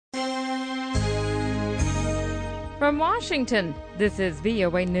From Washington, this is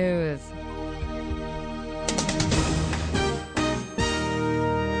VOA News.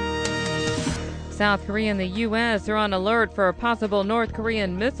 South Korea and the U.S. are on alert for a possible North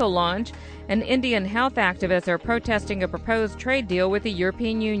Korean missile launch, and Indian health activists are protesting a proposed trade deal with the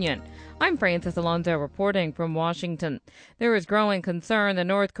European Union. I'm Francis Alonso reporting from Washington. There is growing concern that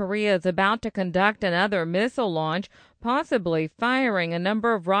North Korea is about to conduct another missile launch, possibly firing a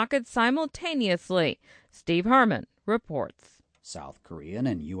number of rockets simultaneously. Steve Herman reports. South Korean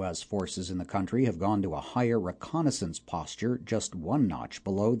and U.S. forces in the country have gone to a higher reconnaissance posture, just one notch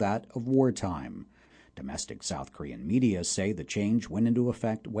below that of wartime. Domestic South Korean media say the change went into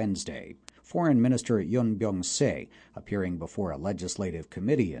effect Wednesday. Foreign Minister Yoon Byung-se, appearing before a legislative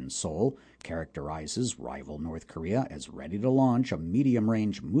committee in Seoul, characterizes rival North Korea as ready to launch a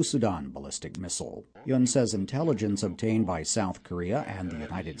medium-range Musudan ballistic missile. Yoon says intelligence obtained by South Korea and the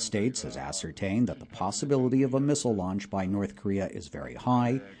United States has ascertained that the possibility of a missile launch by North Korea is very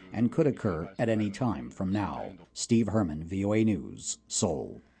high and could occur at any time from now. Steve Herman, VOA News,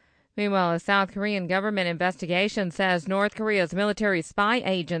 Seoul. Meanwhile, a South Korean government investigation says North Korea's military spy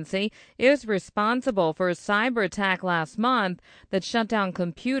agency is responsible for a cyber attack last month that shut down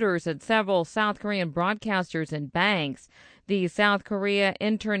computers at several South Korean broadcasters and banks. The South Korea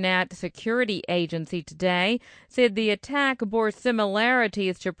Internet Security Agency today said the attack bore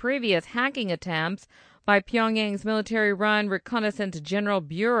similarities to previous hacking attempts by Pyongyang's military-run Reconnaissance General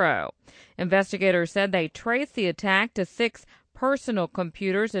Bureau. Investigators said they traced the attack to 6 personal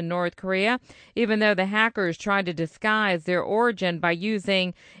computers in North Korea, even though the hackers tried to disguise their origin by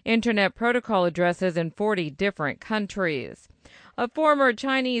using Internet protocol addresses in 40 different countries. A former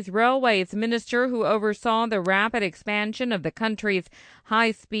Chinese railways minister who oversaw the rapid expansion of the country's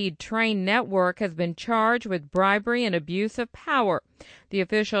high-speed train network has been charged with bribery and abuse of power. The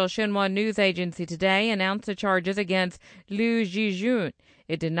official Xinhua news agency today announced the charges against Liu Zhijun.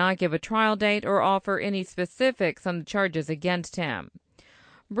 It did not give a trial date or offer any specifics on the charges against him.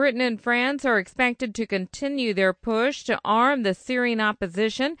 Britain and France are expected to continue their push to arm the Syrian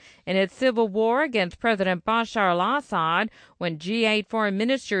opposition in its civil war against President Bashar al-Assad when G8 foreign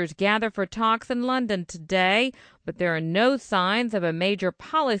ministers gather for talks in London today, but there are no signs of a major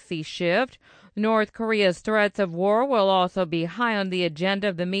policy shift. North Korea's threats of war will also be high on the agenda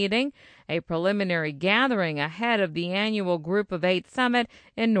of the meeting, a preliminary gathering ahead of the annual Group of 8 summit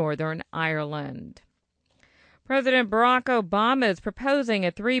in Northern Ireland. President Barack Obama is proposing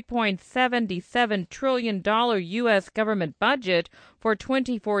a $3.77 trillion U.S. government budget for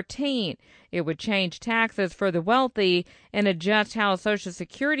 2014. It would change taxes for the wealthy and adjust how Social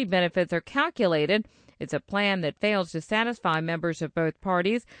Security benefits are calculated. It's a plan that fails to satisfy members of both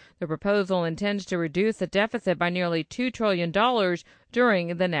parties. The proposal intends to reduce the deficit by nearly $2 trillion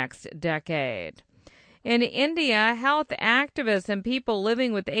during the next decade. In India, health activists and people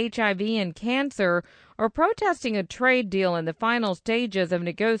living with HIV and cancer are protesting a trade deal in the final stages of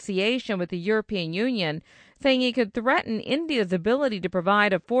negotiation with the European Union, saying it could threaten India's ability to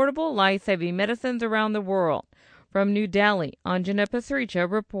provide affordable, life-saving medicines around the world. From New Delhi, Anjana Pasricha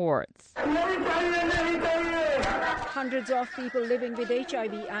reports. Hundreds of people living with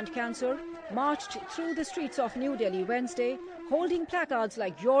HIV and cancer marched through the streets of New Delhi Wednesday, holding placards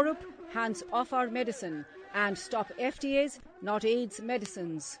like "Europe, hands off our medicine" and "Stop FTAs, not AIDS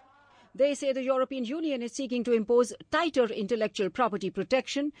medicines." They say the European Union is seeking to impose tighter intellectual property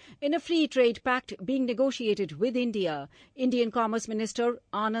protection in a free trade pact being negotiated with India. Indian Commerce Minister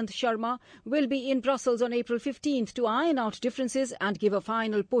Anand Sharma will be in Brussels on April 15th to iron out differences and give a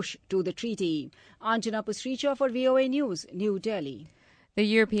final push to the treaty. Anjana Pasricha for VOA News, New Delhi. The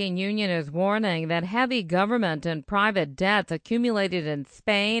European Union is warning that heavy government and private debts accumulated in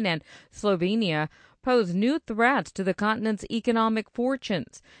Spain and Slovenia pose new threats to the continent's economic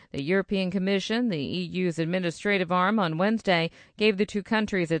fortunes. The European Commission, the EU's administrative arm, on Wednesday gave the two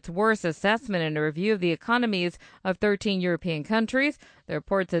countries its worst assessment in a review of the economies of 13 European countries. The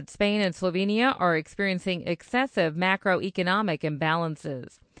report said Spain and Slovenia are experiencing excessive macroeconomic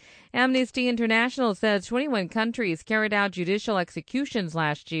imbalances. Amnesty International says 21 countries carried out judicial executions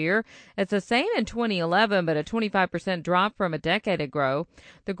last year. It's the same in 2011, but a 25% drop from a decade ago.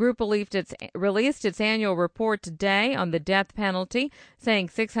 The group released its annual report today on the death penalty, saying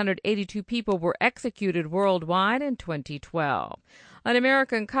 682 people were executed worldwide in 2012. An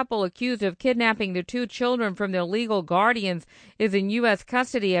American couple accused of kidnapping their 2 children from their legal guardians is in U.S.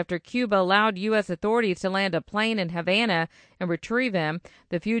 custody after Cuba allowed U.S. authorities to land a plane in Havana and retrieve him.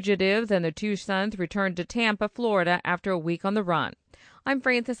 The fugitives and their 2 sons returned to Tampa, Florida, after a week on the run. I'm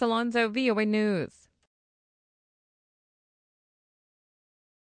Francis Alonso, VOA News.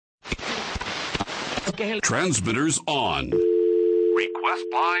 Transmitters on. Request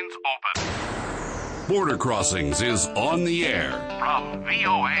lines open. Border Crossings is on the air from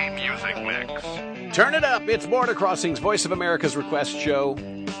VOA Music Mix. Turn it up. It's Border Crossings, Voice of America's request show.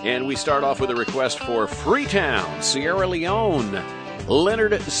 And we start off with a request for Freetown, Sierra Leone.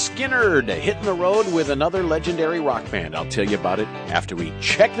 Leonard Skinnard hitting the road with another legendary rock band. I'll tell you about it after we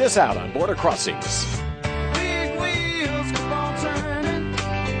check this out on Border Crossings. Big wheels keep on turning,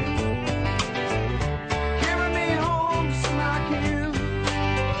 carry me home just like you,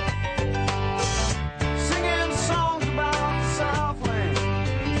 singing songs about the Southland.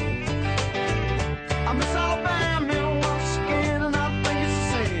 I miss Alabama once again, and I think it's a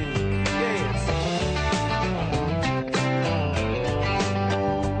sin. Yes.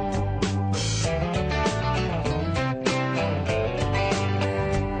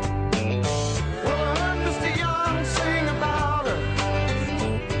 Well, I heard Mr. Young sing about her.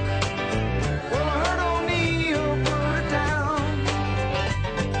 Well, I heard O'Neill put her down.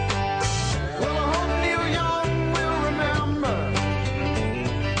 Well, I hope Neil Young will remember.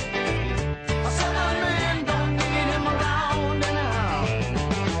 I said that man don't need him around anyhow.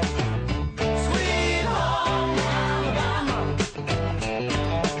 Sweet home Alabama,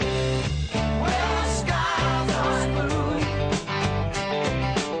 where the skies are blue.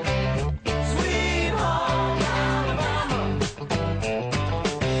 Sweet home Alabama,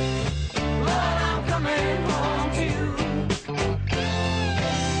 Lord, I'm coming home to you.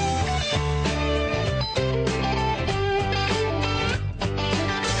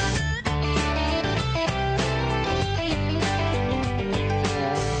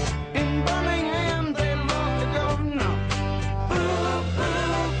 In Birmingham, they love the governor. Boo, boo,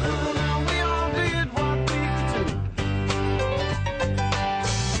 boo. Now we all did what we could do.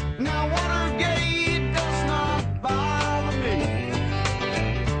 Now Watergate does not bother me.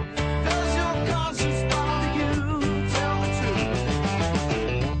 Does your conscience bother you? Tell the truth.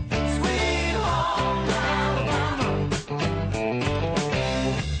 Sweet home Alabama,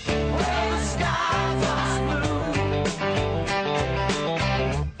 where the skies are blue.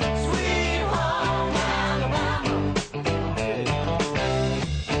 Sweet home Alabama,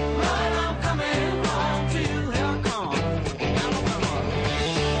 Lord, I'm coming home to you. Here I come, Alabama.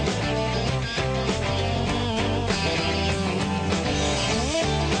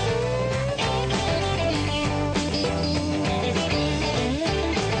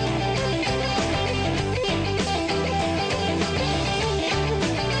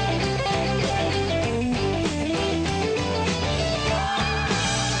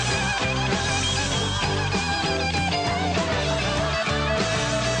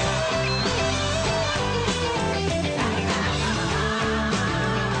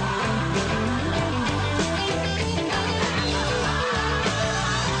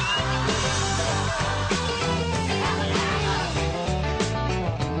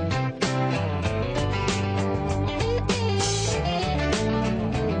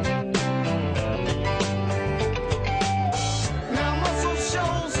 Now Muscle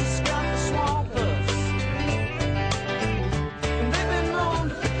Shoals has got the swampers, and they've been known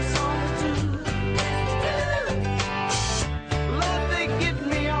to pick us on too. Lord, they give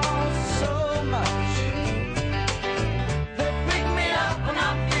me all so much. They pick me up when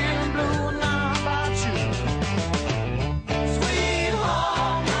I'm feeling blue, and now how about you? Sweet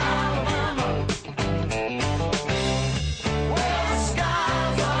home Alabama, where the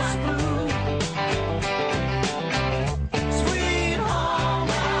skies are blue. Sweet home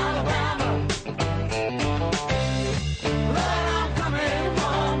Alabama, Lord, I'm coming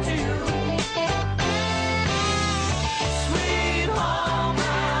home to you. Sweet home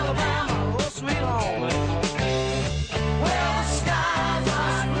Alabama, oh sweet home, where the skies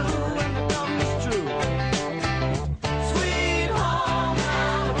are blue and the thunder's true. Sweet home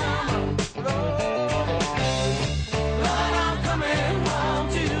Alabama, Lord, I'm coming home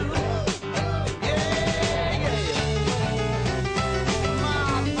to you. Yeah, yeah, yeah.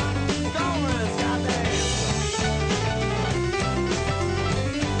 Montgomery's goddamn.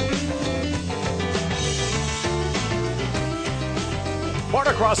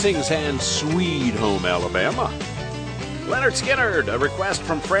 Border Crossings and Sweet Home Alabama. Leonard Skinnard, a request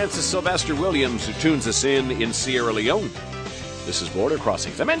from Francis Sylvester Williams, who tunes us in Sierra Leone. This is Border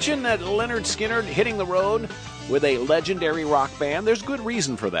Crossings. I mentioned that Leonard Skinnard hitting the road with a legendary rock band. There's good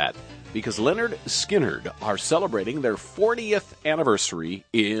reason for that, because Leonard Skinnard are celebrating their 40th anniversary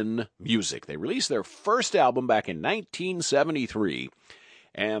in music. They released their first album back in 1973,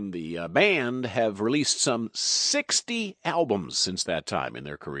 and the band have released some 60 albums since that time in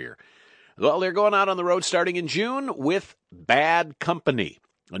their career. Well, they're going out on the road starting in June with Bad Company,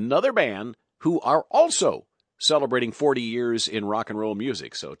 another band who are also celebrating 40 years in rock and roll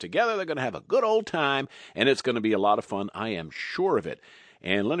music. So together they're going to have a good old time, and it's going to be a lot of fun. I am sure of it.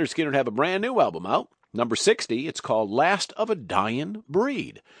 And Leonard Skinner have a brand new album out, number 60. It's called Last of a Dying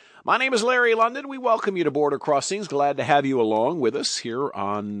Breed. My name is Larry London. We welcome you to Border Crossings. Glad to have you along with us here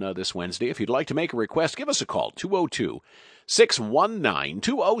on this Wednesday. If you'd like to make a request, give us a call,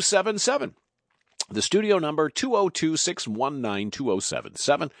 202-619-2077. The studio number,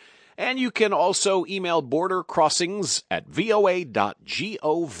 202-619-2077. And you can also email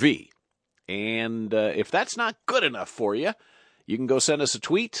bordercrossings@voa.gov. And if that's not good enough for you, you can go send us a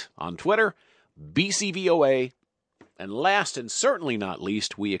tweet on Twitter, BCVOA. And last and certainly not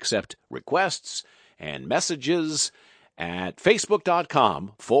least, we accept requests and messages at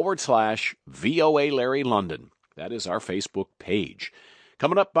facebook.com/VOA Larry London. That is our Facebook page.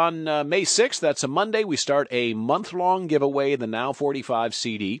 Coming up on May 6th, that's a Monday, we start a month-long giveaway, the Now 45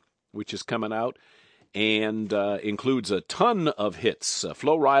 CD, which is coming out and includes a ton of hits.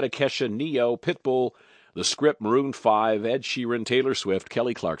 Flo Rida, Kesha, Neo, Pitbull, The Script, Maroon 5, Ed Sheeran, Taylor Swift,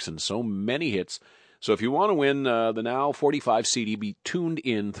 Kelly Clarkson. So many hits. So if you want to win the Now 45 CD, be tuned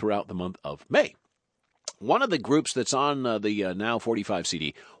in throughout the month of May. One of the groups that's on the Now 45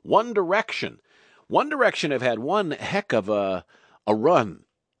 CD, One Direction. One Direction have had one heck of a run.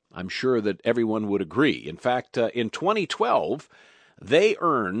 I'm sure that everyone would agree. In fact, in 2012, they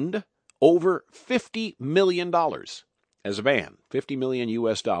earned over $50 million as a band, $50 million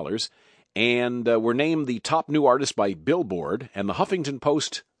US dollars, and were named the top new artist by Billboard, and the Huffington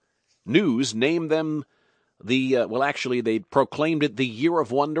Post News named them they proclaimed it the year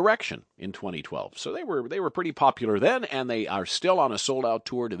of One Direction in 2012. So they were pretty popular then, and they are still on a sold-out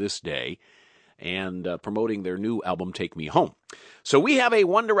tour to this day, and promoting their new album, Take Me Home. So we have a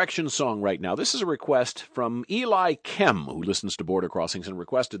One Direction song right now. This is a request from Eli Kem, who listens to Border Crossings and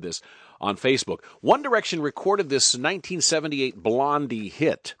requested this on Facebook. One Direction recorded this 1978 Blondie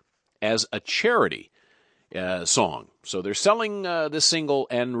hit as a charity song. So they're selling this single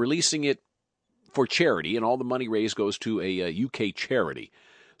and releasing it for charity, and all the money raised goes to a UK charity.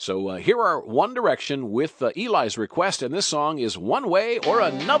 So here are One Direction with Eli's request, and this song is One Way or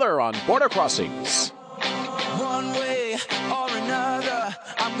Another on Border Crossings. One way or another,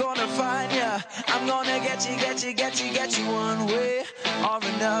 I'm gonna find ya. I'm gonna get you. One way or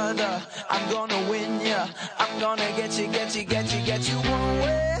another, I'm gonna win ya. I'm gonna get you. One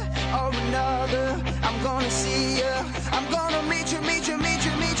way or another, I'm gonna see ya. I'm gonna meet you.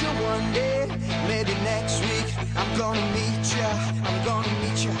 One day, maybe next week, I'm gonna meet ya. I'll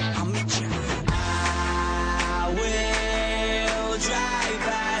meet ya. I will drive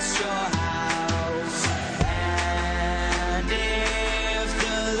past your house, and if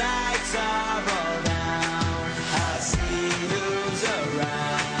the lights are all down, I'll see who's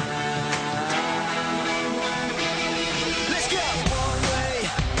around. Let's go! One way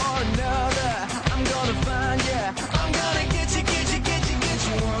or another, I'm gonna find ya. I'm gonna get you.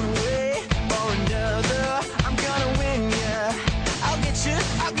 One way or another, I'm gonna win ya. I'll get you.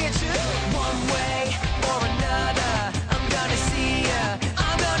 One way or another, I'm gonna see ya.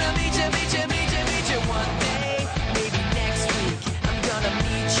 I'm gonna meet you. One day, maybe next week, I'm gonna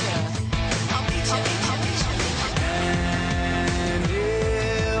meet ya. I'll meet you. And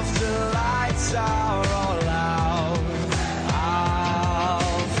if the lights are all out,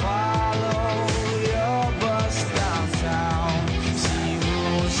 I'll follow your bus downtown. See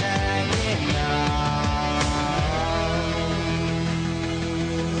who's hanging out.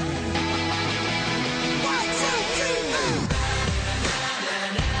 1, 2, 3, move.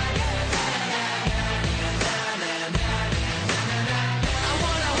 I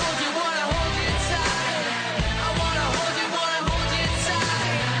wanna hold you tight. I wanna hold you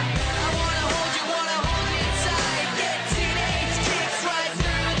tight. I wanna hold you tight. Get teenage kicks right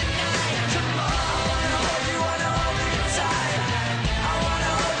through the night. Come on, I wanna hold you tight. I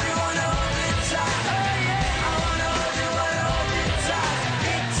wanna hold you tight. Oh yeah, I wanna hold you tight.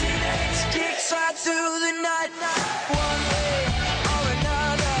 Get teenage kicks right through the night. One way or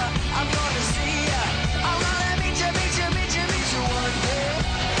another, I'm gonna see ya. I'm gonna meet you. One way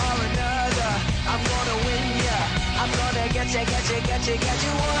or another, I'm gonna win ya. I'm gonna get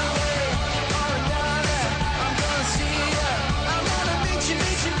you. One way or another, I'm gonna see ya. I'm gonna meet you.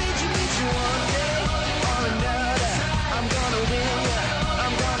 One day or another, I'm gonna win ya.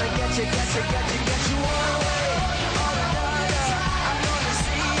 I'm gonna get you. One way or another, I'm gonna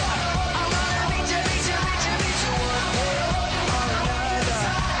see ya. I'm gonna meet you. One day or another,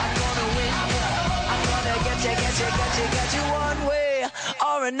 I'm gonna win ya. I'm gonna get you one way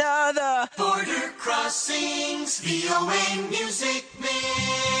or another. Border Crossings, VOA Music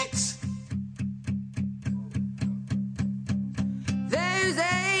Mix.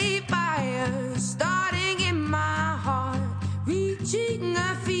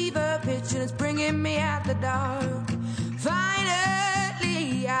 the dark.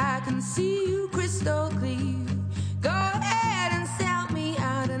 Finally, I can see you crystal clear. Go ahead and sell me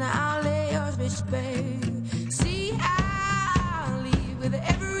out, and I'll lay your fish bare. See, I'll leave with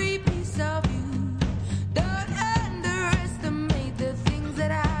every piece of you. Don't underestimate the things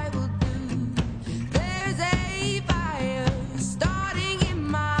that I will do. There's a fire starting in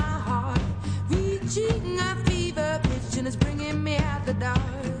my heart, reaching a fever pitch, and it's bringing me out the dark.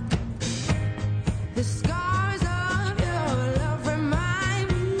 The scars of your love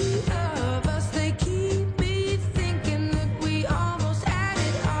remind me of us. They keep me thinking that we almost had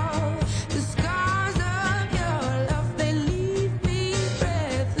it all. The scars of your love, they leave me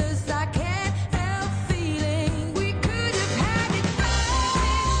breathless. I can't help feeling we could have had it all.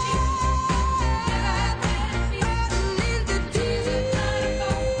 In the deep,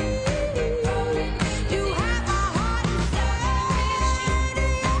 you have my heart inside.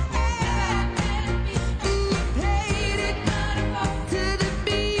 And you played it to the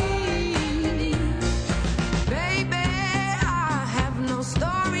beat. Baby, I have no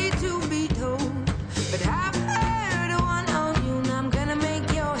story to be told, but I've heard one on you, and I'm gonna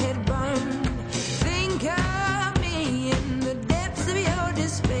make your head burn. Think of me in the depths of your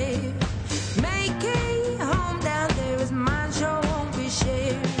despair. Make a home down there as mine sure won't be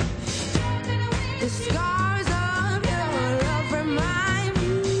shared. The scars of your love remind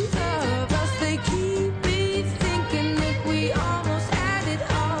me of us. They keep me thinking that we almost had it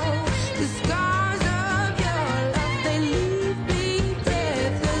all. The scars of your love, they leave me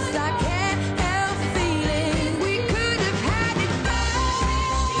breathless. I can't help feeling we could have had it all.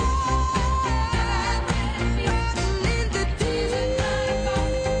 In the deep,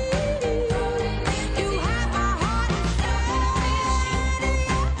 you have my heart inside. And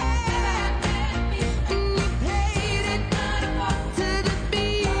you played it to the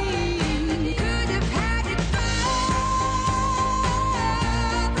beat. Could have had it all.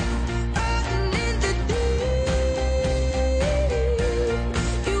 In the deep,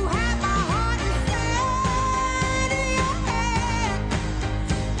 you have my heart inside.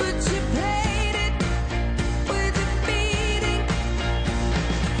 But you played it with a beating.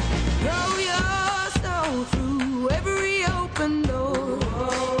 Throw your soul through every open door.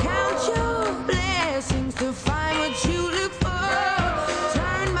 Count your blessings to find what you look for.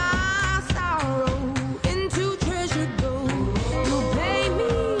 Turn my sorrow into treasure gold. You'll pay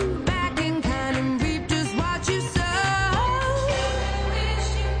me back in kind and reap just what you sow.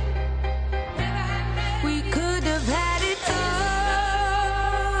 We could have had it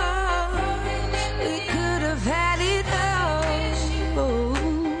all. We could have had it all.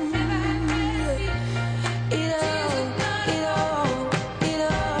 It all.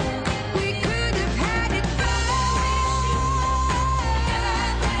 We could have had it all.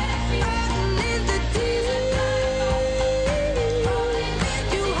 In the deep,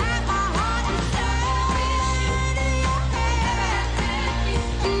 you have my heart inside. And you played it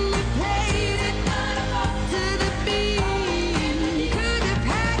to the beat. Could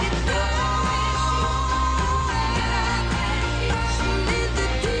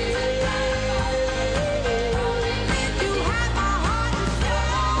have had it all. In the deep, you have my heart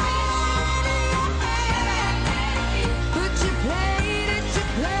inside. But you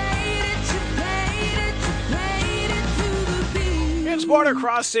played it to the beat. It's Border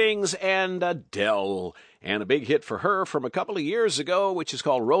Crossings and Adele. And a big hit for her from a couple of years ago, which is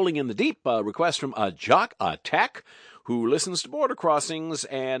called Rolling in the Deep. A request from Jock Attack, who listens to Border Crossings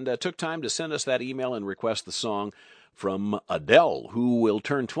and took time to send us that email and request the song from Adele, who will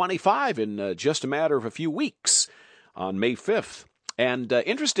turn 25 in just a matter of a few weeks on May 5th. And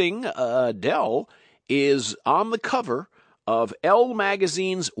interesting, Adele is on the cover of Elle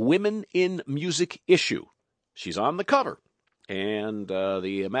Magazine's Women in Music issue. She's on the cover. And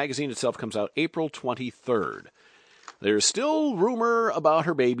the magazine itself comes out April 23rd. There's still rumor about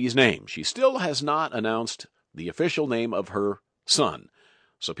her baby's name. She still has not announced the official name of her son.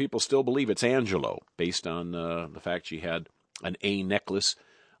 So people still believe it's Angelo, based on the fact she had an A necklace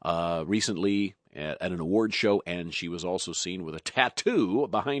recently at an award show, and she was also seen with a tattoo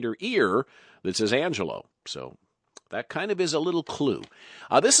behind her ear that says Angelo. So that kind of is a little clue.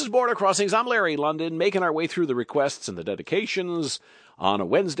 This is Border Crossings. I'm Larry London, making our way through the requests and the dedications on a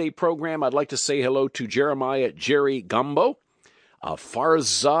Wednesday program. I'd like to say hello to Jeremiah Jerry Gumbo,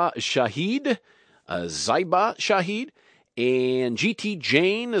 Farza Shahid, Zaiba Shahid, and GT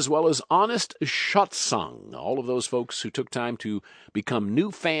Jane, as well as Honest Shotsung. All of those folks who took time to become new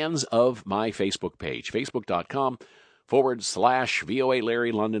fans of my Facebook page, facebook.com/VOA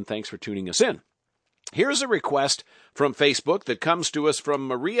Larry London. Thanks for tuning us in. Here's a request from Facebook that comes to us from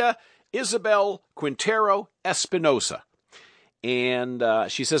Maria Isabel Quintero Espinosa. And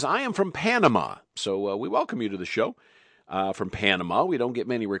she says, I am from Panama. So we welcome you to the show from Panama. We don't get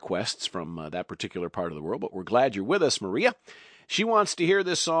many requests from that particular part of the world, but we're glad you're with us, Maria. She wants to hear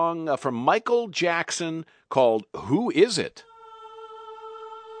this song from Michael Jackson called Who Is It?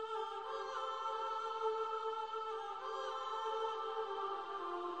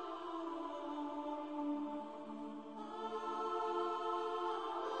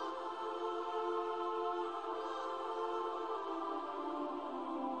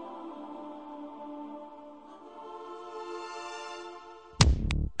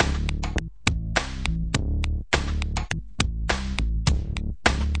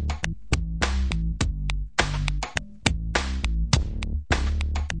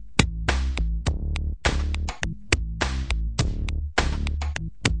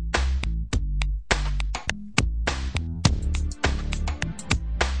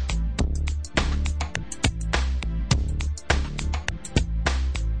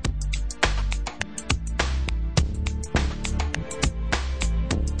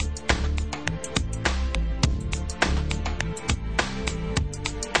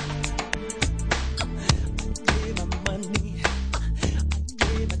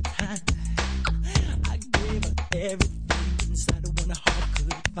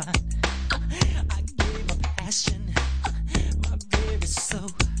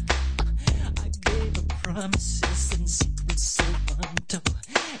 Promises and secrets so untold,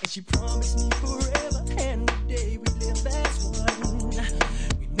 and she promised me forever and the day we live as one.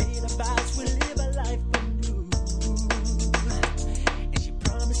 We made our vows, we live a life anew, and she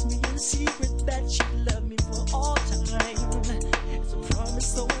promised me in secret that she'd love me for all time. It's a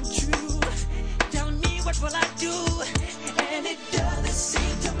promise so untrue. Tell me, what will I do? And it doesn't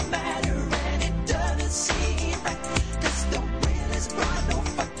seem to matter, and it doesn't seem right, 'cause the will is gone, no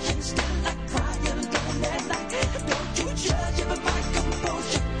fucking still I cry alone at night. Don't you judge it by my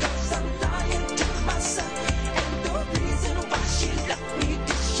composure, 'cause I'm lying to myself. And the reason why she left me,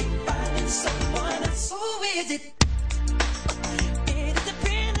 did she find someone else? Who is it? It is a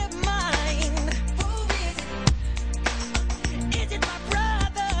friend of mine. Who is it? Is it my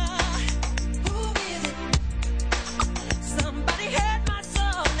brother? Who is it? Somebody heard my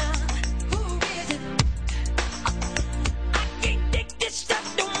song now. Who is it? I can't take this stuff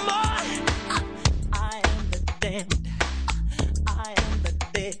no more. I am the damned. I am the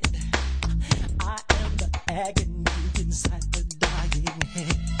dead. I am the agony inside the dying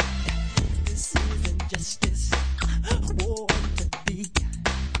head. This isn't justice. War to be.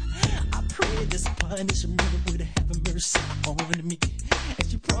 I pray this punishment would have mercy on me. And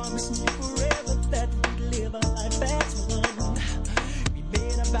she promised me forever that we'd live a life as one. We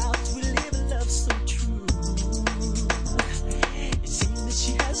made a vow to live a love so true. It seems that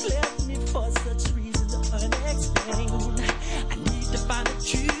she has left me for such reasons unexplained. I need to find the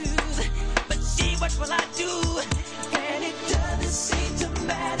truth, but see, what will I do? And it doesn't seem to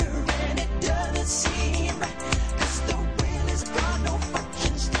matter, and it doesn't seem right, 'cause the will is gone, no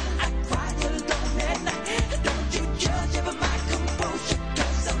fucking still I cry alone at night. Don't you judge over my composure,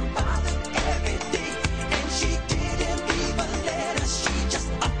 'cause I'm bothered.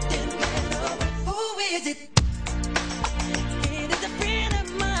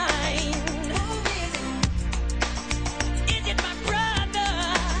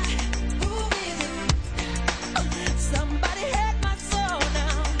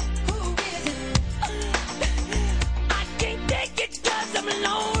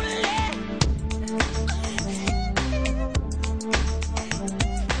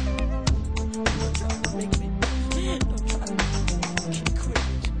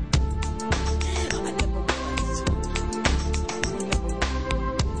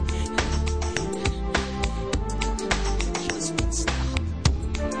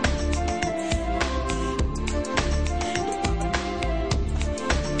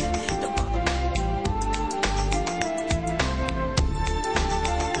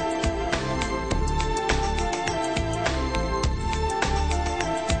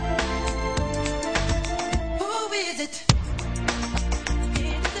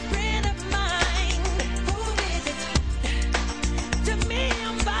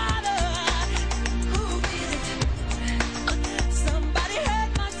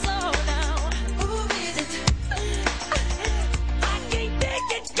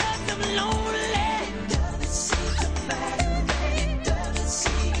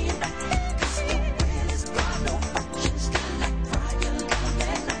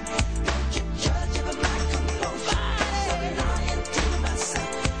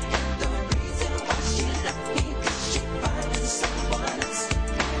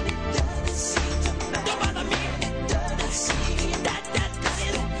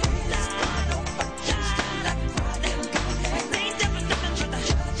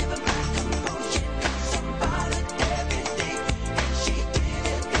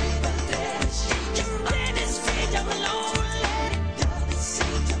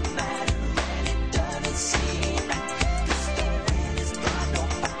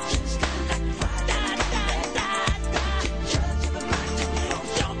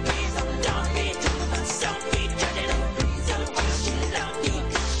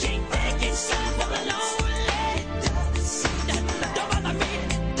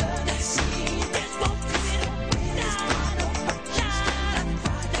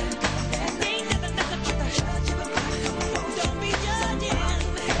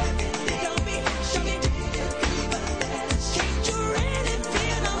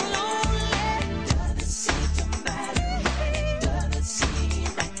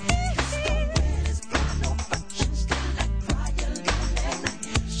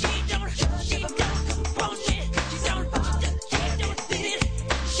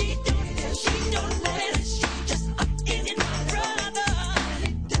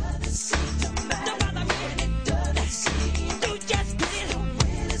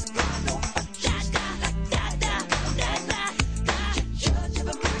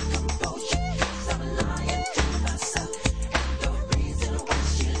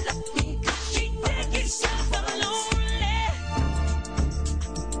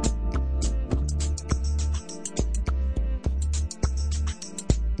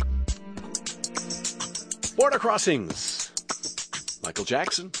 Border Crossings. Michael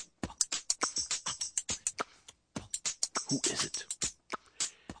Jackson. Who is it?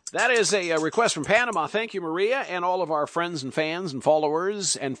 That is a request from Panama. Thank you, Maria, and all of our friends and fans and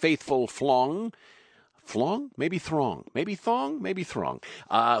followers and faithful Flong, maybe Throng, maybe Thong, maybe Throng,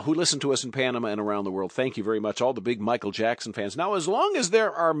 who listen to us in Panama and around the world. Thank you very much, all the big Michael Jackson fans. Now, as long as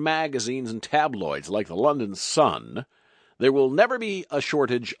there are magazines and tabloids like the London Sun, there will never be a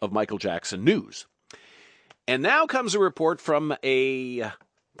shortage of Michael Jackson news. And now comes a report from a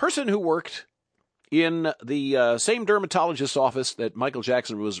person who worked in the same dermatologist's office that Michael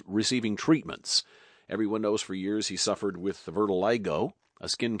Jackson was receiving treatments. Everyone knows for years he suffered with vitiligo, a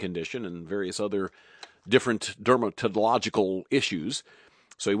skin condition, and various other different dermatological issues.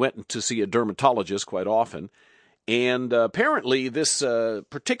 So he went to see a dermatologist quite often. And apparently this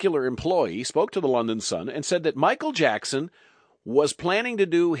particular employee spoke to the London Sun and said that Michael Jackson was planning to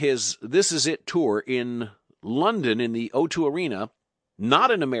do his This Is It tour in London in the O2 Arena, not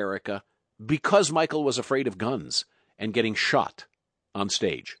in America, because Michael was afraid of guns and getting shot on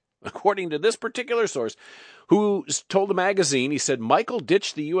stage. According to this particular source, who told the magazine, he said Michael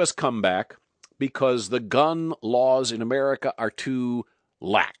ditched the U.S. comeback because the gun laws in America are too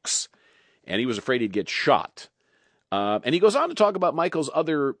lax, and he was afraid he'd get shot. And he goes on to talk about Michael's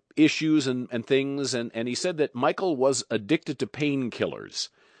other issues and things, and he said that Michael was addicted to painkillers,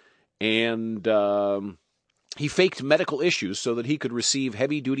 and he faked medical issues so that he could receive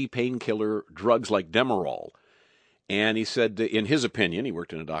heavy-duty painkiller drugs like Demerol. And he said, in his opinion, he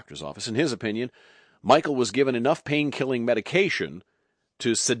worked in a doctor's office, in his opinion, Michael was given enough pain-killing medication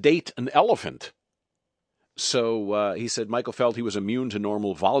to sedate an elephant. So he said Michael felt he was immune to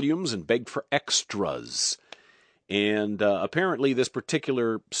normal volumes and begged for extras. And apparently this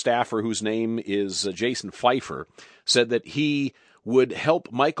particular staffer, whose name is Jason Pfeiffer, said that he would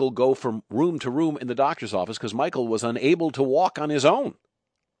help Michael go from room to room in the doctor's office because Michael was unable to walk on his own.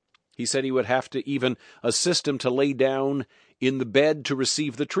 He said he would have to even assist him to lay down in the bed to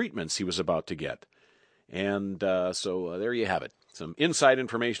receive the treatments he was about to get. And so there you have it. Some inside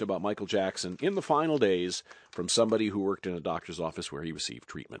information about Michael Jackson in the final days from somebody who worked in a doctor's office where he received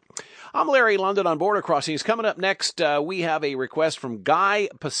treatment. I'm Larry London on Border Crossings. Coming up next, we have a request from Guy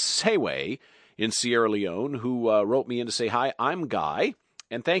Pasewe in Sierra Leone, who wrote me in to say, hi, I'm Guy,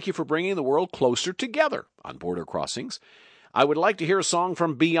 and thank you for bringing the world closer together on Border Crossings. I would like to hear a song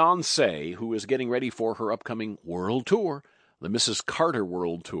from Beyonce, who is getting ready for her upcoming world tour, the Mrs. Carter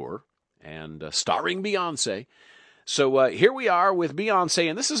World Tour, and starring Beyonce. So here we are with Beyonce,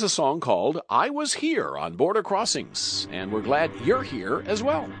 and this is a song called I Was Here on Border Crossings, and we're glad you're here as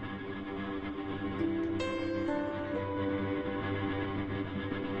well.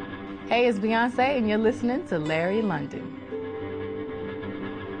 Hey, it's Beyonce, and you're listening to Larry London.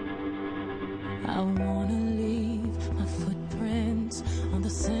 I wanna leave my footprints on the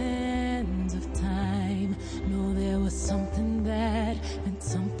sands of time. Know there was something that meant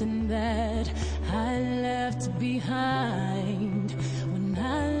something that I left behind. When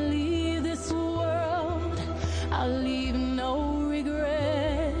I leave this world, I'll leave no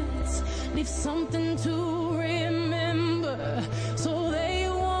regrets. Leave something to remember so they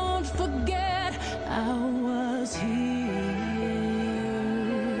won't forget I was here.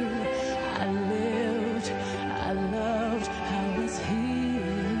 I lived, I loved, I was here.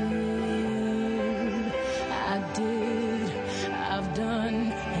 I did, I've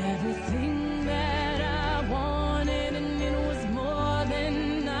done everything that I wanted, and it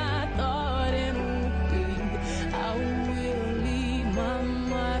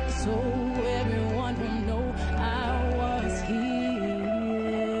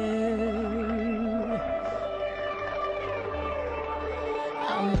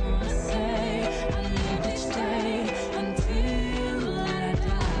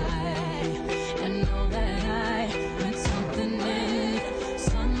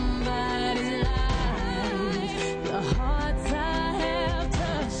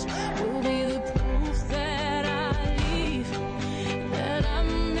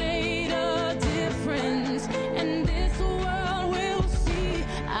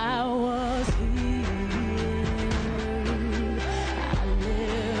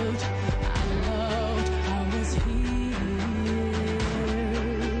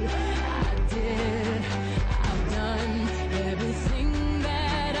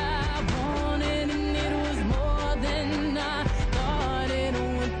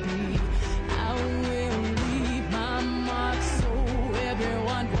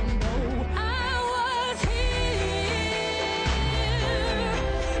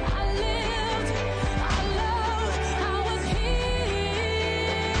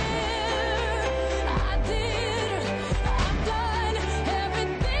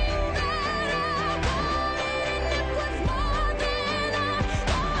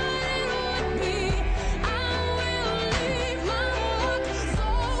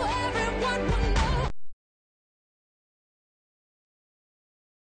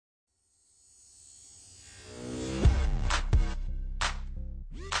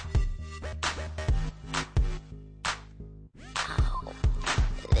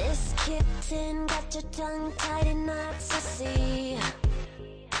kitten, got your tongue tied in knots, I see.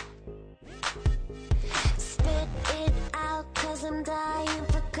 Spit it out, 'cause I'm dying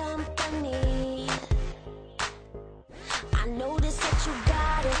for company. I notice that you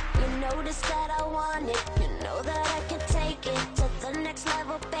got it, you notice that I want it. You know that I can take it to the next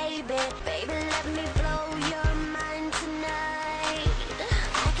level, baby. Baby, let me blow your mind tonight.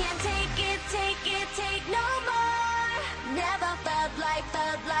 I can't take it, take no more. Never felt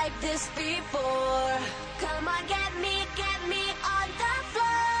like this before. Come on, get me on the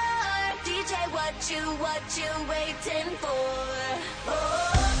floor. DJ, what you waiting for? Oh.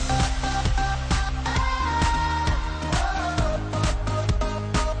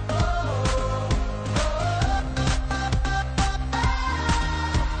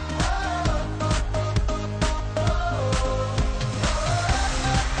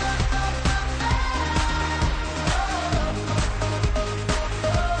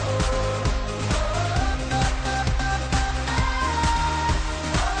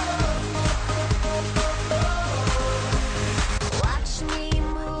 Watch me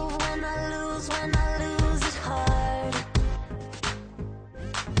move when I lose it hard.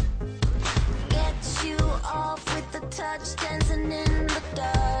 Get you off with the touch, dancing in the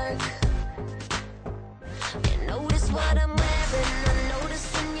dark. You notice what I'm wearing, I notice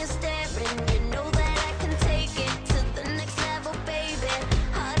when you're staring. You know that I can take it to the next level, baby.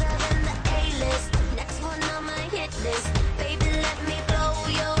 Harder than the A-list, next one on my hit list. Baby, let me blow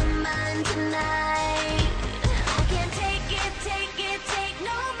your mind tonight. I can't take it, take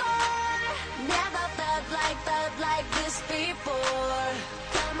no more. Never felt like this before.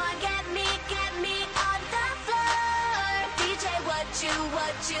 Come on, get me on the floor. DJ,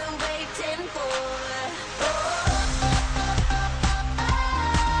 what you waiting for?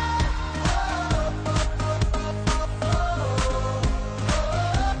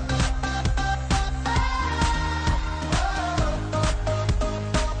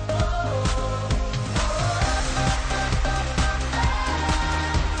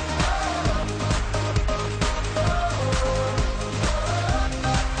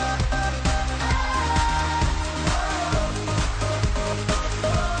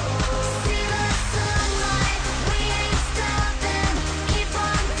 See the sunlight, we ain't stopping. Keep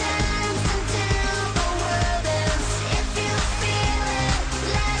on dancing till the world ends. If you feel it,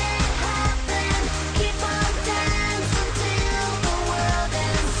 let it happen. Keep on dancing till the world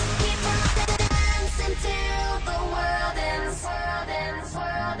ends. Keep on dancing till the world ends.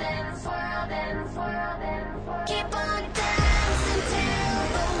 Keep on dancing till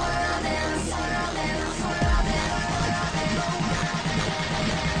the world ends.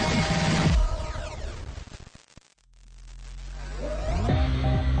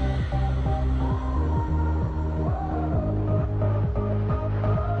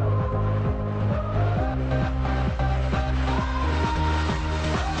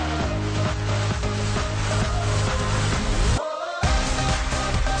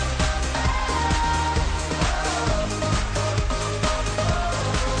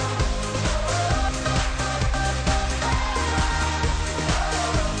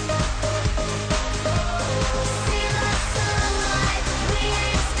 See the sunlight, we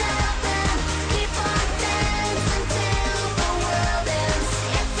ain't stopping. Keep on dancing till the world ends.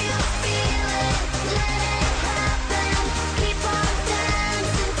 If you feel it, let it happen. Keep on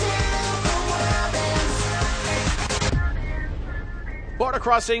dancing till the world ends. Border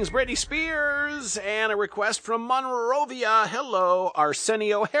Crossings, Britney Spears, and a request from Monrovia. Hello,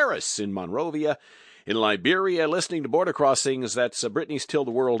 Arsenio Harris in Monrovia. In Liberia, listening to Border Crossings. That's Britney's Till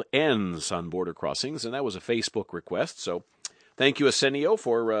the World Ends on Border Crossings, and that was a Facebook request. So thank you, Arsenio,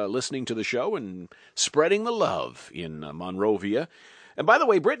 for listening to the show and spreading the love in Monrovia. And by the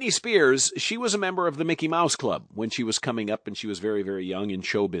way, Britney Spears, she was a member of the Mickey Mouse Club when she was coming up, and she was very, very young in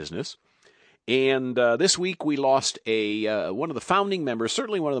show business. And this week we lost one of the founding members,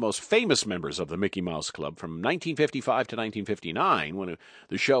 certainly one of the most famous members of the Mickey Mouse Club from 1955 to 1959, when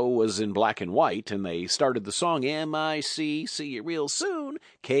the show was in black and white, and they started the song M-I-C, see you real soon,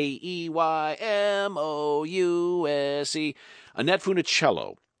 K-E-Y-M-O-U-S-E. Annette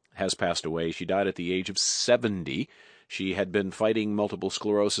Funicello has passed away. She died at the age of 70. She had been fighting multiple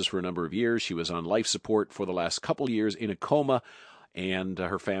sclerosis for a number of years. She was on life support for the last couple years in a coma. And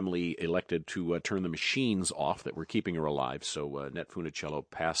her family elected to turn the machines off that were keeping her alive. So Annette Funicello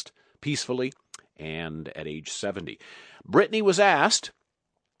passed peacefully and at age 70. Britney was asked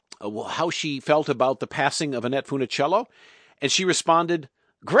how she felt about the passing of Annette Funicello, and she responded,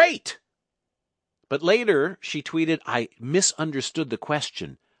 "Great!" But later she tweeted, "I misunderstood the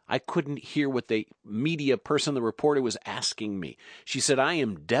question. I couldn't hear what the media person, the reporter, was asking me. She said, I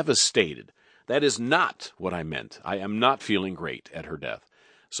am devastated. That is not what I meant. I am not feeling great at her death.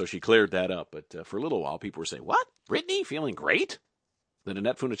 So she cleared that up. But for a little while, people were saying, what? Britney feeling great? That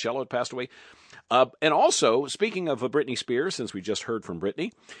Annette Funicello had passed away? And also, speaking of Britney Spears, since we just heard from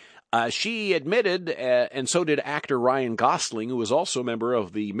Britney, she admitted, and so did actor Ryan Gosling, who was also a member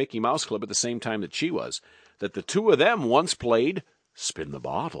of the Mickey Mouse Club at the same time that she was, that the two of them once played Spin the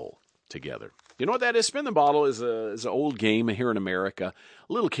Bottle together. You know what that is? Spin the Bottle is an old game here in America.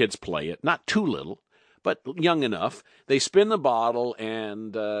 Little kids play it, not too little, but young enough. They spin the bottle,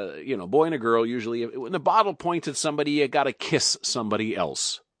 and, boy and a girl usually, when the bottle points at somebody, you got to kiss somebody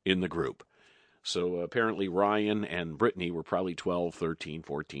else in the group. So apparently Ryan and Britney were probably 12, 13,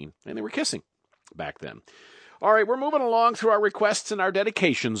 14, and they were kissing back then. All right, we're moving along through our requests and our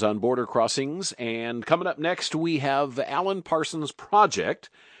dedications on border crossings. And coming up next, we have Alan Parsons' Project.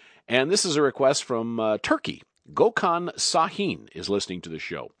 And this is a request from Turkey. Gökhan Sahin is listening to the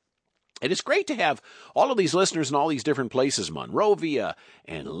show. And it's great to have all of these listeners in all these different places, Monrovia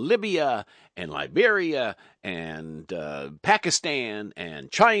and Libya and Liberia and Pakistan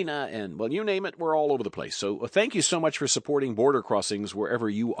and China and, well, you name it, we're all over the place. So thank you so much for supporting Border Crossings wherever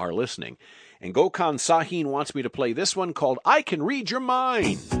you are listening. And Gökhan Sahin wants me to play this one called I Can Read Your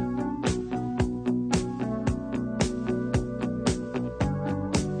Mind.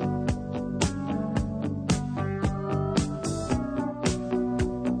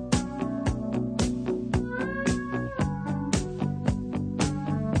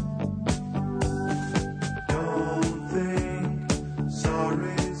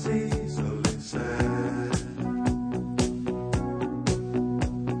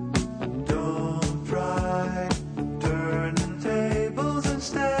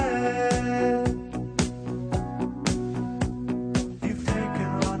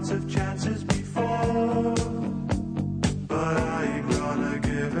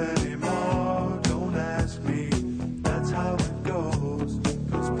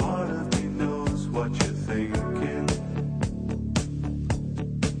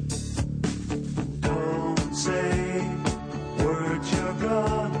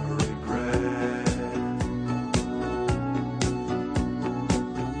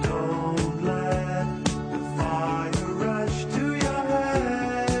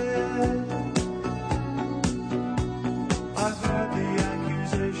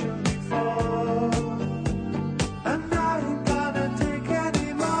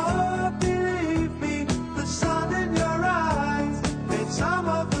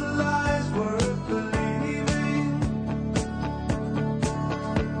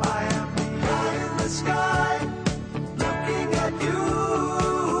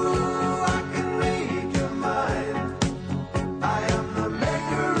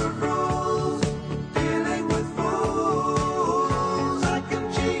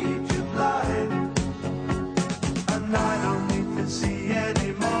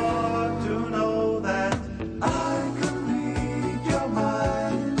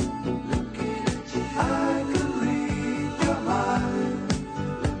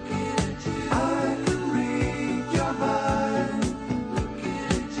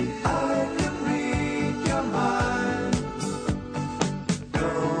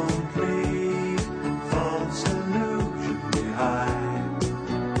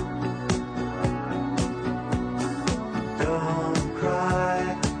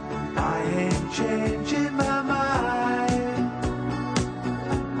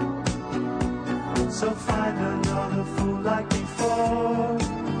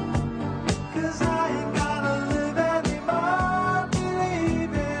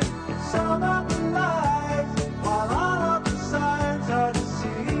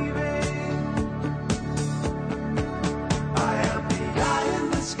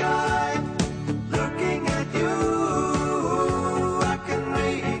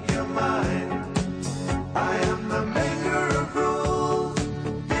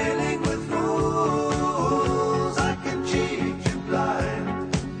 Blind.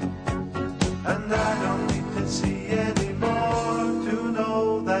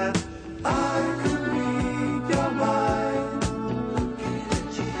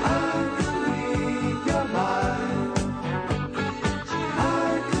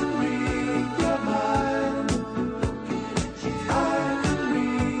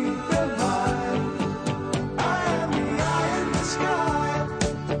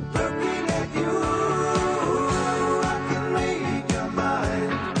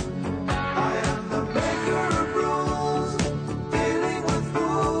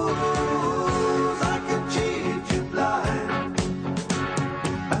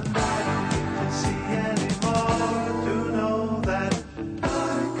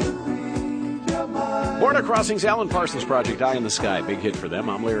 Crossings, Alan Parsons Project, Eye in the Sky. Big hit for them.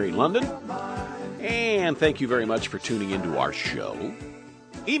 I'm Larry London. And thank you very much for tuning into our show.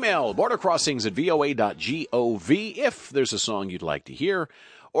 Email bordercrossings@voa.gov if there's a song you'd like to hear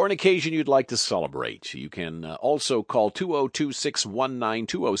or an occasion you'd like to celebrate. You can also call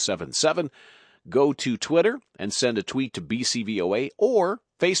 202-619-2077. Go to Twitter and send a tweet to BCVOA or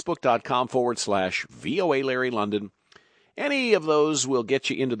Facebook.com/VOA Larry London. Any of those will get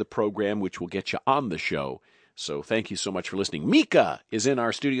you into the program, which will get you on the show. So thank you so much for listening. Mika is in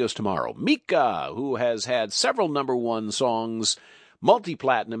our studios tomorrow. Mika, who has had several #1 songs,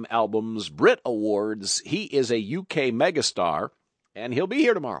 multi-platinum albums, Brit Awards. He is a UK megastar, and he'll be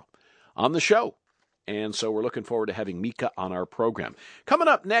here tomorrow on the show. And so we're looking forward to having Mika on our program. Coming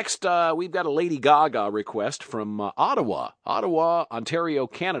up next, we've got a Lady Gaga request from Ottawa, Ontario,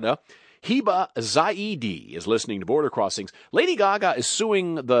 Canada. Hiba Zaidi is listening to Border Crossings. Lady Gaga is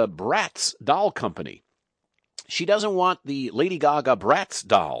suing the Bratz doll company. She doesn't want the Lady Gaga Bratz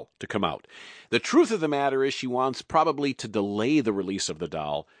doll to come out. The truth of the matter is she wants probably to delay the release of the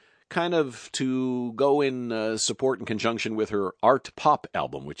doll, kind of to go in support in conjunction with her art pop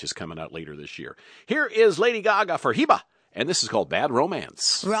album, which is coming out later this year. Here is Lady Gaga for Hiba, and this is called Bad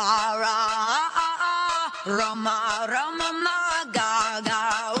Romance. Ra ra Roma Roma ma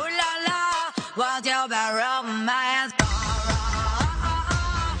Gaga, ooh la la, what's your bad romance?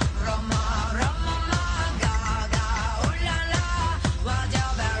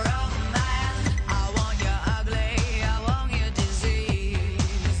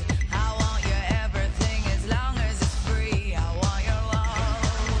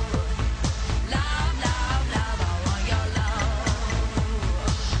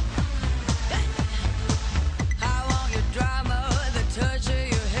 Drama, the touch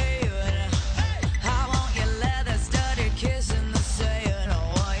of your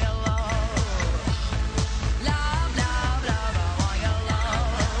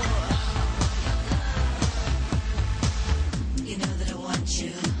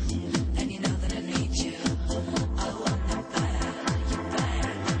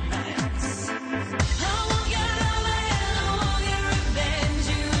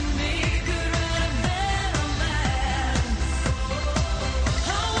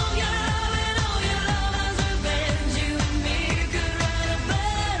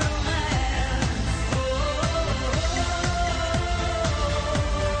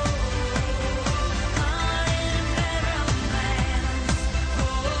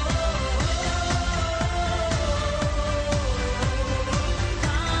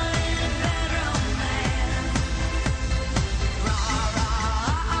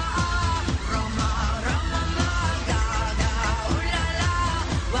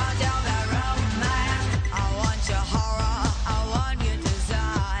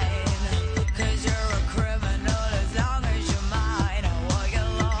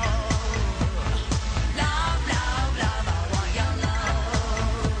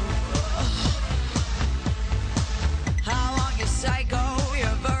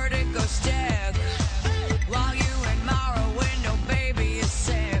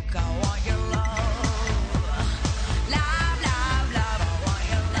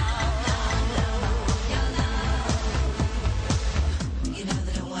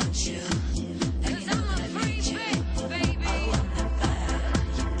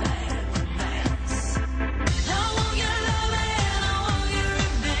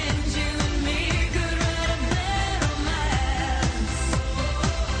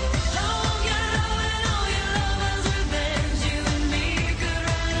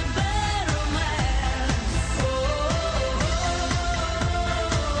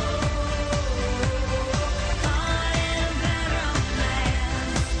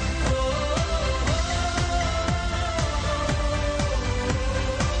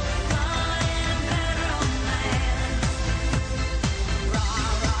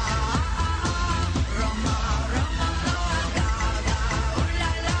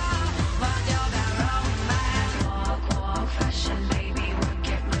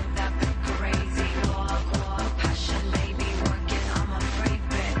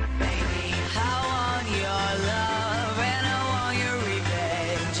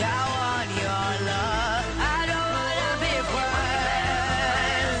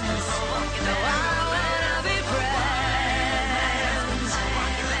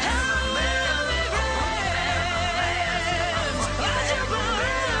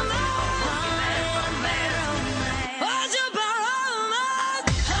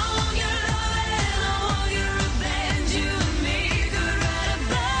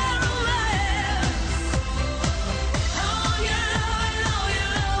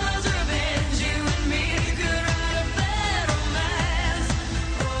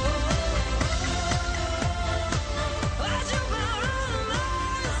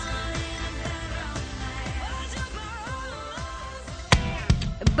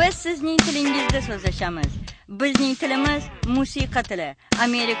Biz sizning tilingizda so'zlashamiz. Bizning tilimiz musiqa tili.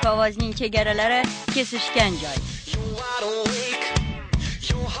 Amerika ovozining chegaralari kesishgan joy. You're wide awake,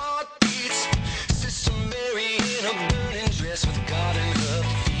 your heart beats. Sister Mary in a burning dress with God in her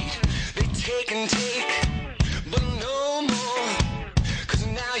feet. They take and take, but no more. 'Cause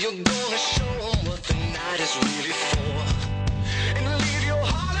now you're gonna show 'em what the night is really for. And leave your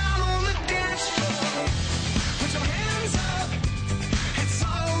heart out on the dance floor. Put your hands up, it's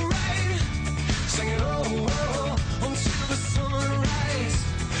alright. Sing it oh, oh, until the sunrise.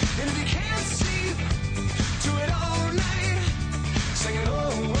 And if you can't sleep, do it all night. Sing it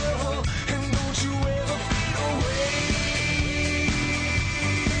oh, oh, and don't you ever fade away.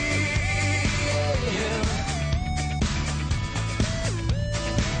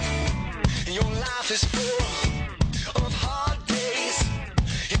 Your life is full of hard days.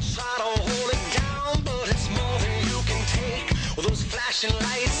 You try to hold it down, but it's more than you can take. Well, those flashing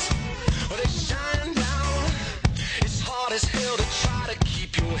lights, well, they shine down. It's hard as hell to try to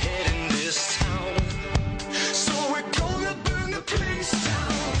keep your head in this town. So we're gonna burn the place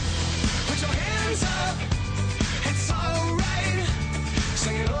down. Put your hands up, it's alright.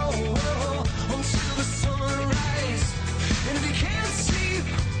 Sing it oh, oh, until the sunrise. And if you can't sleep,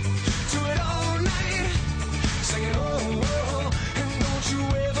 do it all night. Sing it oh, oh, and don't you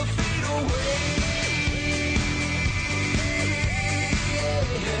ever fade away.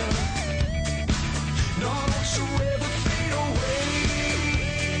 No, don't you ever fade away.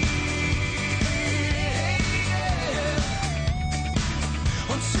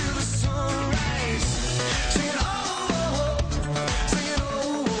 Until the sunrise. Sing it oh, sing it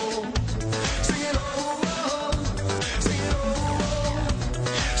oh, sing it oh, sing it oh,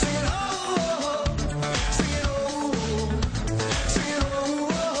 sing it oh, sing it oh, sing it oh,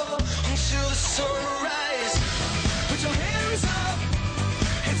 until the sunrise. Put your hands up,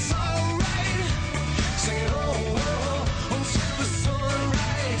 it's alright. Sing it oh, until the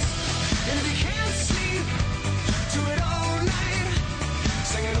sunrise. And if you can't sleep, do it all night.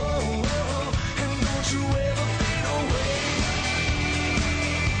 Sing it oh, and don't you ever fade away.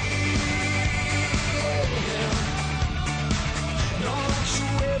 No, don't you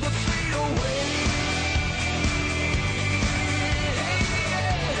ever fade away.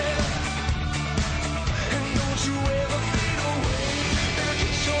 And don't you ever fade away. Better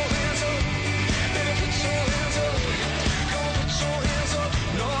get your hands up. Better get your hands up. Go put your hands up.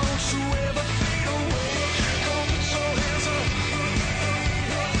 No, don't you ever fade away. Go put your hands up.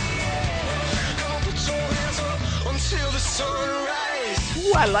 Go put your hands up until the sunrise.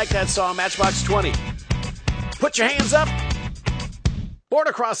 Ooh, I like that song, Matchbox 20. Put your hands up.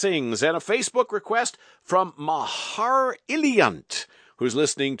 Border Crossings and a Facebook request from Mahar Iliant, who's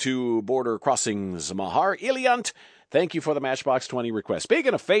listening to Border Crossings. Mahar Iliant, thank you for the Matchbox 20 request.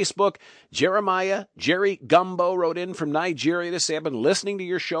 Speaking of Facebook, Jerry Gumbo wrote in from Nigeria to say, I've been listening to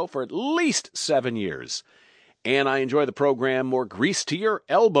your show for at least 7 years, and I enjoy the program. More grease to your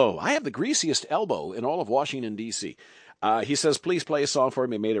elbow. I have the greasiest elbow in all of Washington, D.C. He says, please play a song for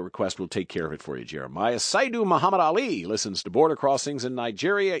him. He made a request. We'll take care of it for you, Jeremiah. Saidu Muhammad Ali listens to Border Crossings in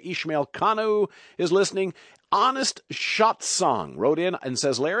Nigeria. Ishmael Kanu is listening. Honest Shot Song wrote in and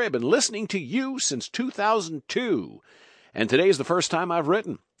says, Larry, I've been listening to you since 2002, and today's the first time I've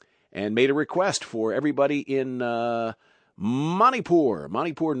written, and made a request for everybody in Manipur,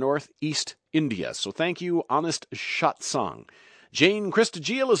 Northeast India. So thank you, Honest Shot Song. Jane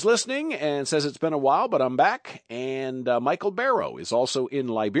Christagil is listening and says it's been a while, but I'm back. And Michael Barrow is also in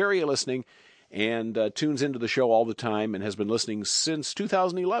Liberia listening and tunes into the show all the time and has been listening since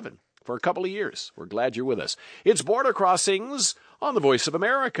 2011 for a couple of years. We're glad you're with us. It's Border Crossings on the Voice of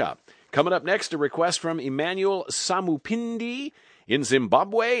America. Coming up next, a request from Emmanuel Samupindi in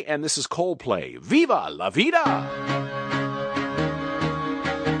Zimbabwe, and this is Coldplay. Viva la vida!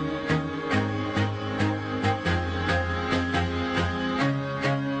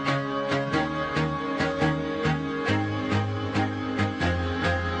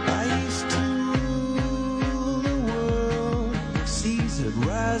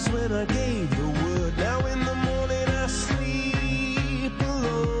 When I gave the word, now in the morning I sleep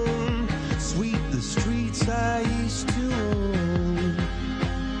alone. Sweep the streets I used to own.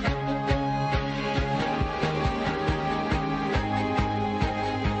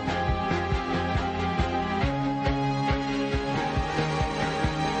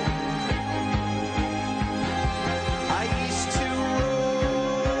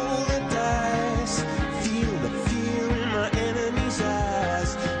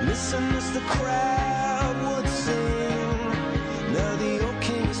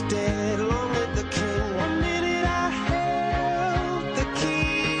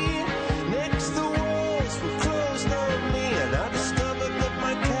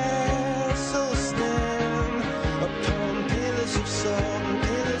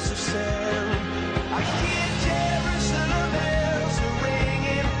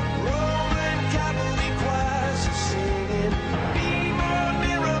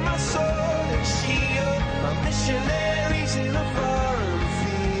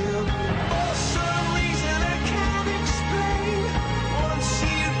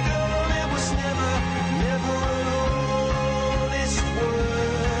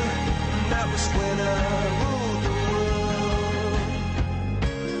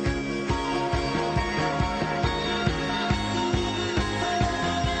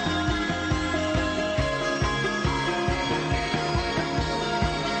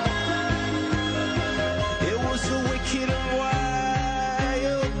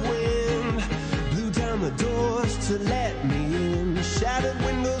 on the doors to let me in. Shattered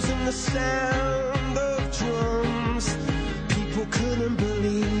windows and the sound of drums. People couldn't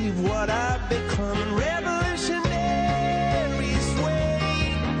believe what I'd become. Revolutionaries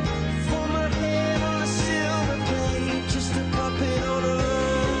wait for my head on a silver plate, just a puppet on a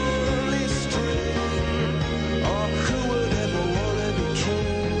lonely string. Oh, who would ever wanna be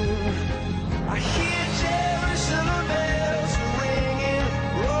king? I hear Jerusalem bells are ringing,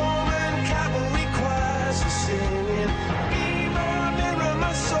 Roman cavalry choirs are singing. Be my mirror,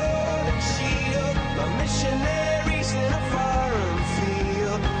 my sword and shield, my missionaries in a foreign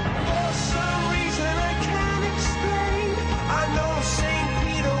field. For some reason I can't explain, I know St.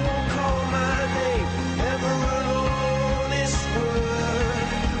 Peter won't call my name, never an honest word,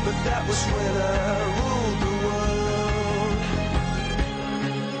 but that was when I ruled the world.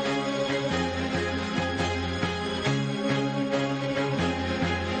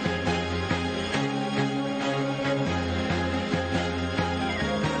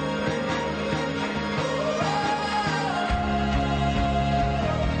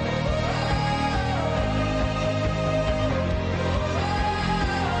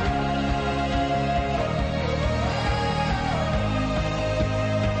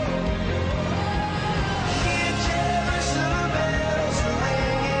 Hear Jerusalem bells are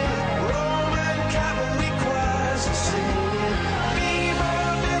ringing, Roman cavalry choirs are singing. Be my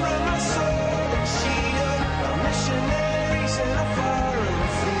mirror, my sword and shield, my missionaries in a foreign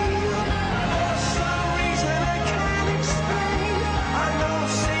field. For some reason I can't explain, I know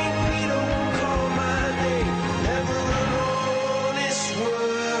St. Peter won't call my name, never an honest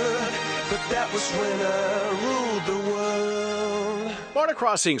word, but that was when I ruled the world. Border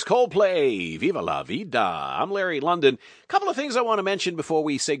Crossings, Coldplay, Viva la Vida. I'm Larry London. Couple of things I want to mention before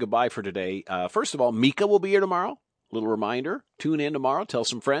we say goodbye for today. First of all, Mika will be here tomorrow. Little reminder, tune in tomorrow, tell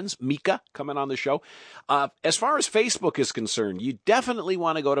some friends. Mika coming on the show. As far as Facebook is concerned, you definitely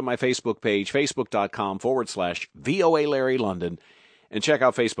want to go to my Facebook page, facebook.com/VOA Larry London, and check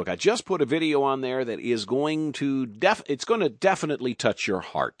out Facebook. I just put a video on there that is going to definitely touch your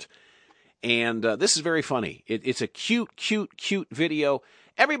heart. And this is very funny. It's a cute video.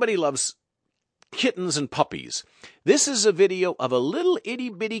 Everybody loves kittens and puppies. This is a video of a little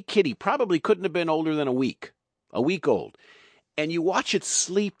itty-bitty kitty, probably couldn't have been older than a week old. And you watch it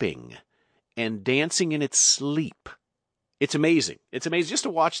sleeping and dancing in its sleep. It's amazing. It's amazing just to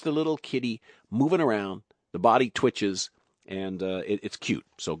watch the little kitty moving around. The body twitches, and it's cute.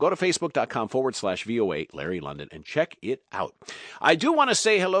 So go to facebook.com/VOA Larry London and check it out. I do want to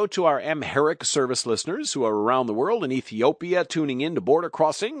say hello to our Amharic service listeners who are around the world in Ethiopia tuning in to Border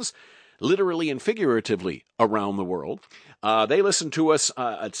Crossings, literally and figuratively around the world. They listen to us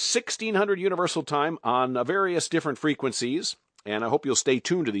at 1600 Universal Time on various different frequencies, and I hope you'll stay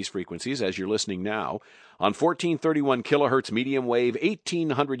tuned to these frequencies as you're listening now. On 1431 kilohertz medium wave,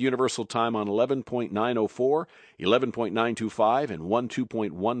 1800 Universal Time on 11.904, 11.925, and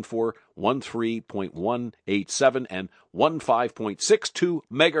 12.14, 13.187, and 15.62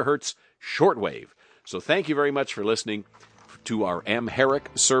 megahertz shortwave. So thank you very much for listening to our Amharic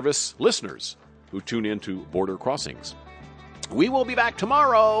service listeners who tune into Border Crossings. We will be back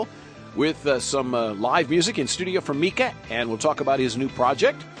tomorrow with some live music in studio from Mika, and we'll talk about his new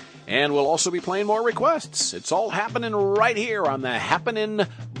project, and we'll also be playing more requests. It's all happening right here on the Happening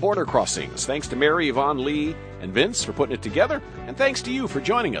Border Crossings. Thanks to Mary, Yvonne, Lee, and Vince for putting it together, and thanks to you for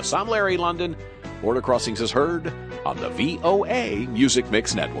joining us. I'm Larry London. Border Crossings is heard on the VOA Music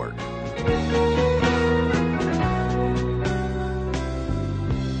Mix Network.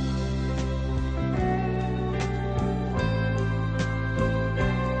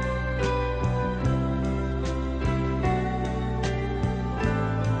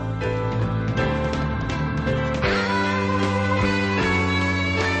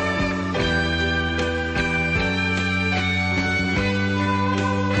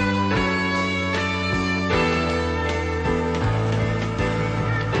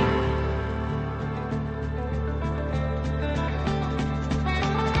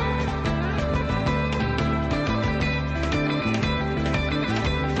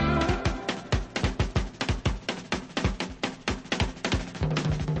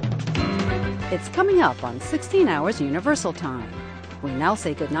 It's coming up on 16 Hours Universal Time. We now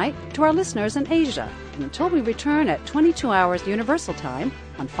say goodnight to our listeners in Asia until we return at 22 Hours Universal Time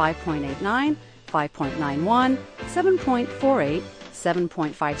on 5.89, 5.91, 7.48,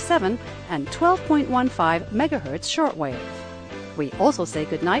 7.57, and 12.15 megahertz shortwave. We also say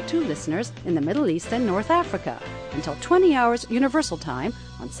goodnight to listeners in the Middle East and North Africa until 20 Hours Universal Time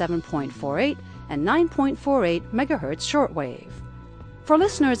on 7.48 and 9.48 megahertz shortwave. For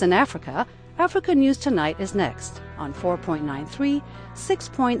listeners in Africa, Africa News Tonight is next on 4.93,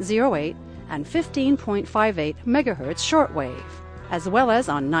 6.08, and 15.58 megahertz shortwave, as well as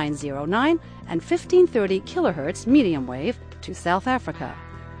on 909 and 1530 kilohertz medium wave to South Africa.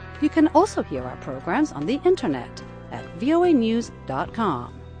 You can also hear our programs on the internet at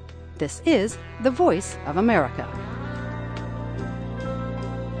voanews.com. This is the Voice of America.